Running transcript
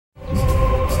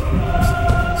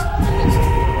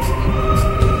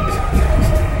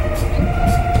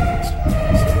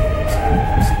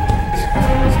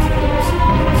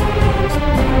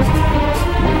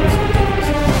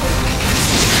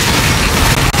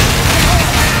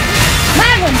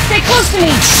Stay close to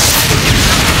me!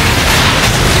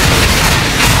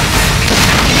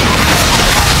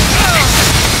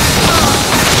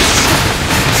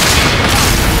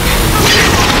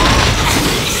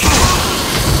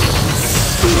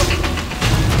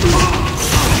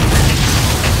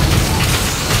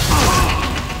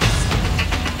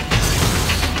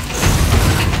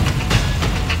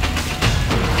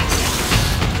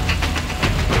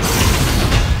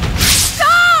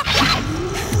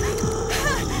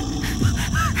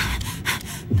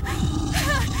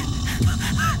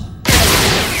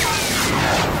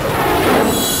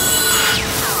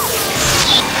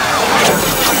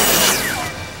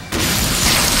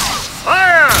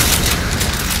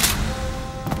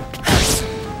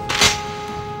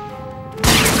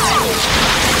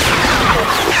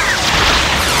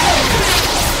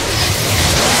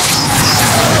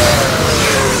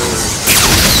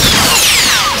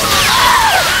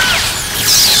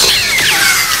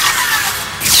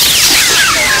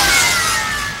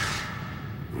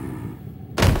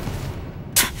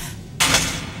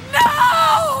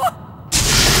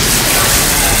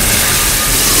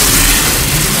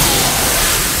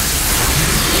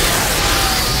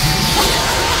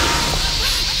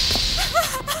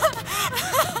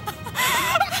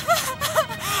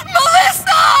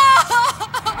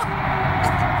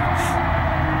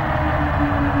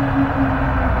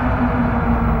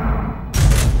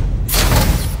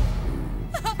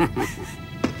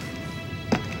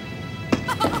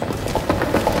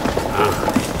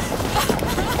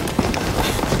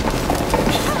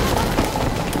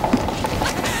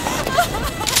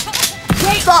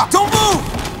 Stop! Don't move!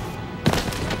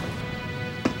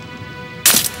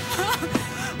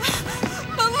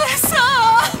 Melissa!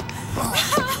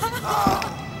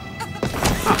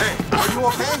 Hey, are you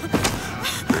okay?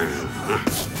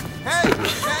 Hey,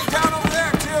 hang down over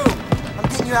there too! I'm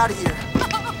getting you out of here.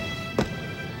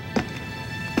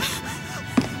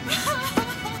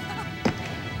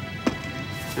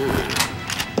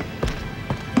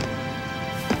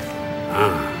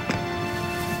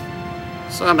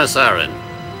 So, Miss Aaron,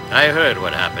 I heard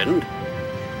what happened.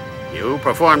 You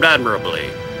performed admirably.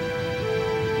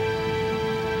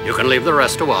 You can leave the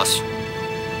rest to us.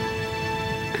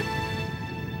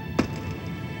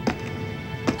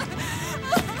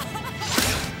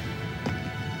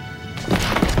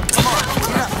 Come on,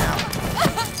 get up now.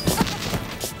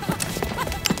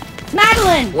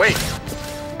 Madeline! Wait!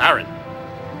 Aaron.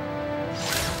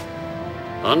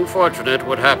 Unfortunate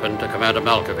what happened to Commander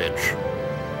Malkovich.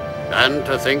 And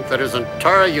to think that his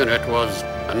entire unit was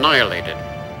annihilated.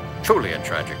 Truly a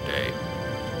tragic day.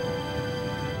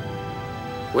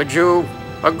 Would you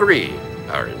agree,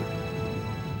 Aaron?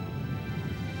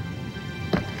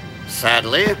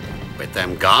 Sadly, with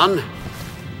them gone,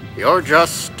 you're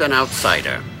just an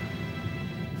outsider.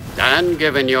 And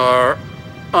given your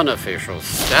unofficial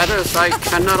status, I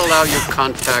cannot allow you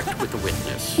contact with the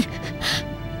witness.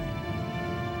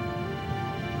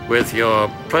 With your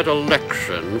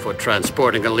predilection for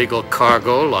transporting illegal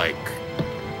cargo like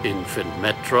infant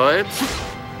Metroids,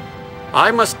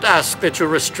 I must ask that you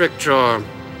restrict your...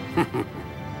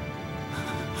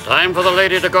 Time for the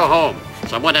lady to go home.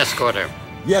 Someone escort her.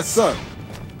 Yes, sir.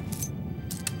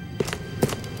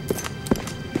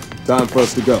 Time for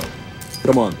us to go.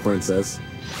 Come on, princess.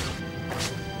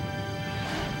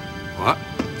 What?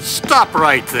 Stop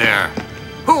right there.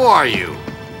 Who are you?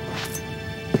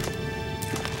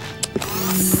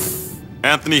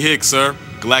 Anthony Hicks, sir.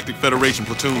 Galactic Federation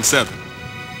Platoon 7.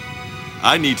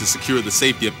 I need to secure the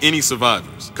safety of any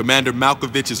survivors, Commander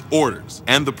Malkovich's orders,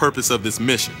 and the purpose of this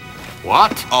mission.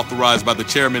 What? Authorized by the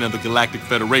chairman of the Galactic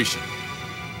Federation.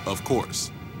 Of course.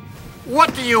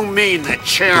 What do you mean, the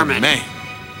chairman? Man,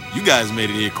 you guys made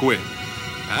it here quick.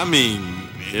 I mean,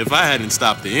 if I hadn't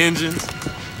stopped the engines,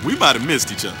 we might have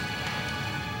missed each other.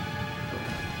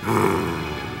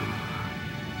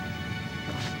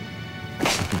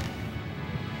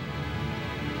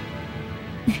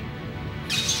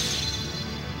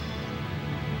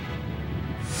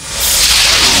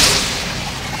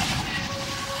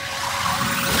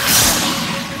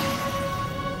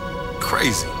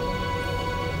 Crazy.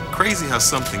 Crazy how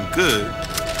something good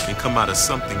can come out of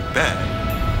something bad.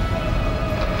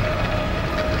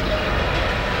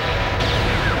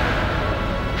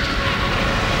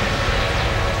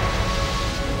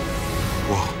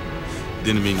 Whoa,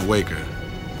 didn't mean to wake her.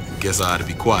 Guess I ought to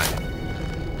be quiet.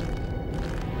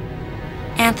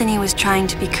 Anthony was trying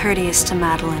to be courteous to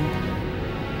Madeline.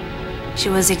 She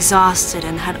was exhausted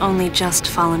and had only just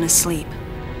fallen asleep.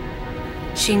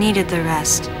 She needed the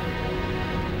rest.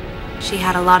 She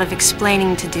had a lot of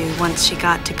explaining to do once she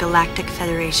got to Galactic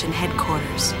Federation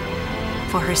headquarters.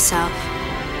 for herself,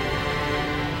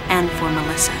 and for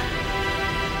Melissa.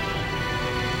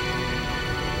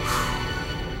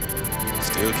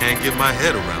 Still can't get my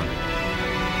head around it.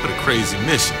 What a crazy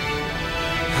mission.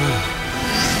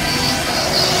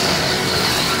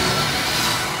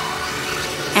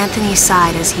 Anthony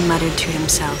sighed as he muttered to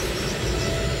himself.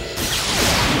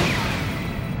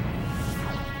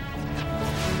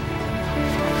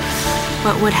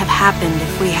 What would have happened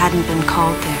if we hadn't been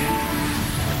called there?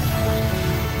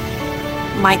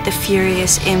 Might the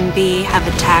furious MB have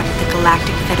attacked the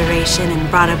Galactic Federation and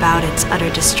brought about its utter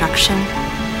destruction?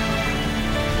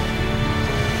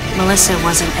 Melissa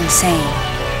wasn't insane,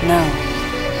 no.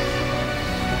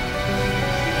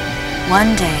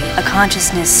 One day, a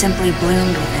consciousness simply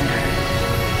bloomed within her.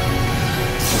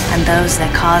 And those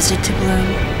that caused it to bloom,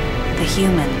 the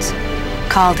humans,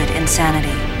 called it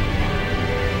insanity.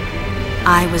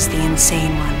 I was the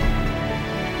insane one.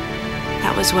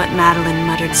 That was what Madeline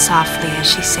muttered softly as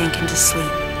she sank into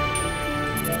sleep.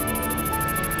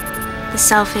 The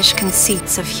selfish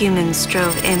conceits of humans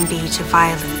drove MB to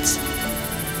violence.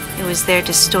 It was their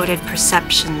distorted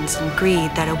perceptions and greed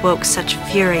that awoke such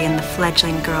fury in the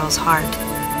fledgling girl's heart.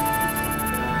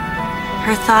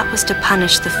 Her thought was to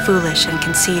punish the foolish and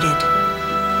conceited.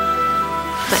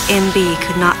 But MB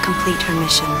could not complete her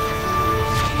mission.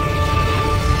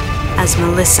 As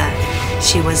Melissa,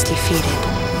 she was defeated.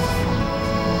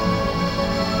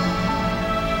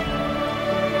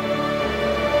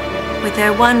 With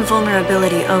their one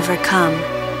vulnerability overcome,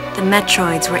 the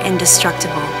Metroids were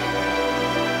indestructible.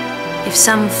 If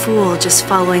some fool just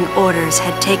following orders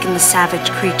had taken the savage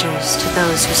creatures to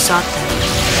those who sought them.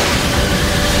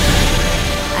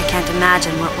 I can't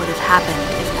imagine what would have happened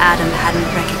if Adam hadn't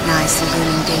recognized the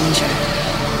looming danger.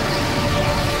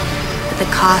 But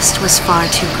the cost was far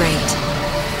too great.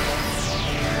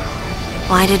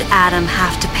 Why did Adam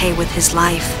have to pay with his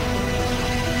life?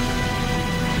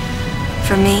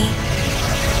 For me,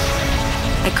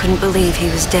 I couldn't believe he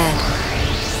was dead.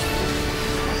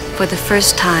 For the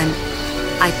first time,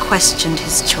 I questioned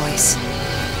his choice.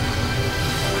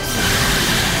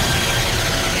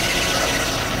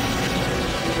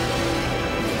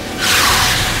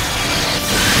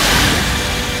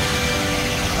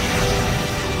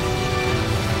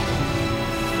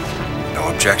 No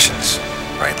objections,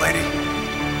 right, lady?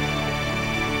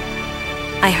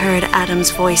 I heard Adam's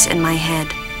voice in my head.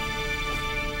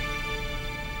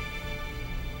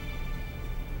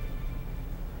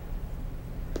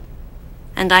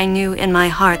 And I knew in my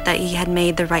heart that he had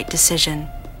made the right decision,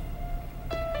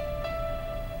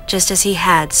 just as he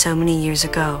had so many years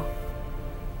ago.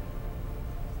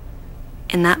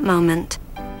 In that moment,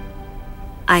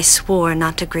 I swore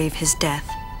not to grieve his death.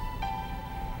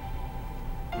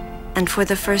 And for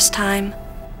the first time,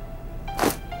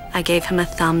 I gave him a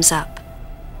thumbs up,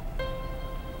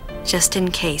 just in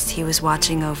case he was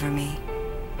watching over me.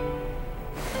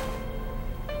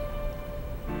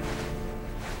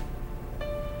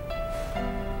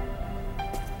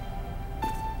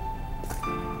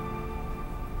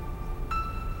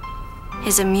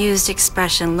 His amused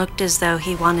expression looked as though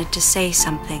he wanted to say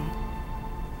something.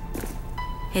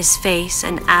 His face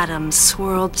and Adam's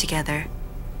swirled together.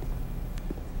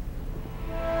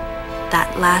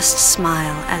 That last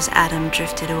smile as Adam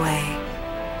drifted away.